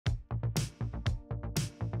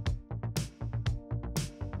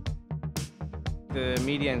the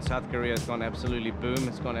media in South Korea has gone absolutely boom.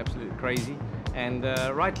 It's gone absolutely crazy, and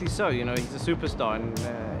rightly so. You know, he's a superstar,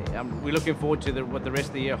 and we're looking forward to what the rest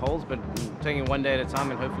of the year holds. But taking it one day at a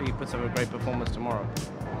time, and hopefully he puts up a great performance tomorrow.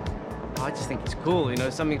 I just think he's cool, you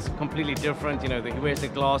know, something completely different. You know, he wears the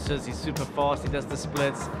glasses, he's super fast, he does the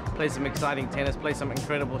splits, plays some exciting tennis, plays some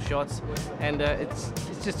incredible shots, and it's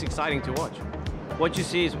just exciting to watch. What you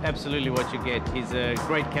see is absolutely what you get. He's a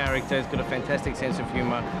great character, he's got a fantastic sense of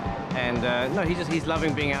humor, and no, he's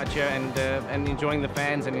loving being out here and enjoying the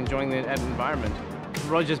fans and enjoying the environment.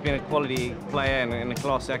 Roger's been a quality player and a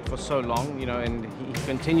class act for so long, you know, and he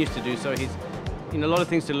continues to do so. He's a lot of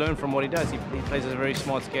things to learn from what he does. He plays a very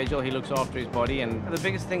smart schedule. He looks after his body, and the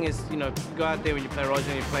biggest thing is, you know, you go out there when you play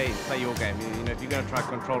Roger and you play your game. You know, if you're going to try to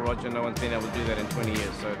control Roger, no one's been able to do that in 20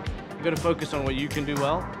 years. So you've got to focus on what you can do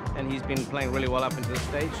well, and he's been playing really well up into the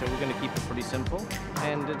stage. So we're going to keep it pretty simple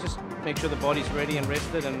and just make sure the body's ready and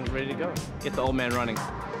rested and ready to go. Get the old man running.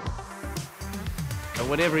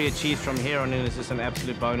 Whatever he achieves from here on in is just an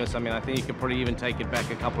absolute bonus. I mean, I think you could probably even take it back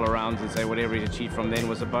a couple of rounds and say whatever he achieved from then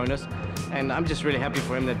was a bonus. And I'm just really happy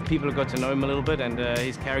for him that people have got to know him a little bit, and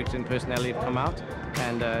his character and personality have come out,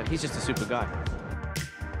 and he's just a super guy.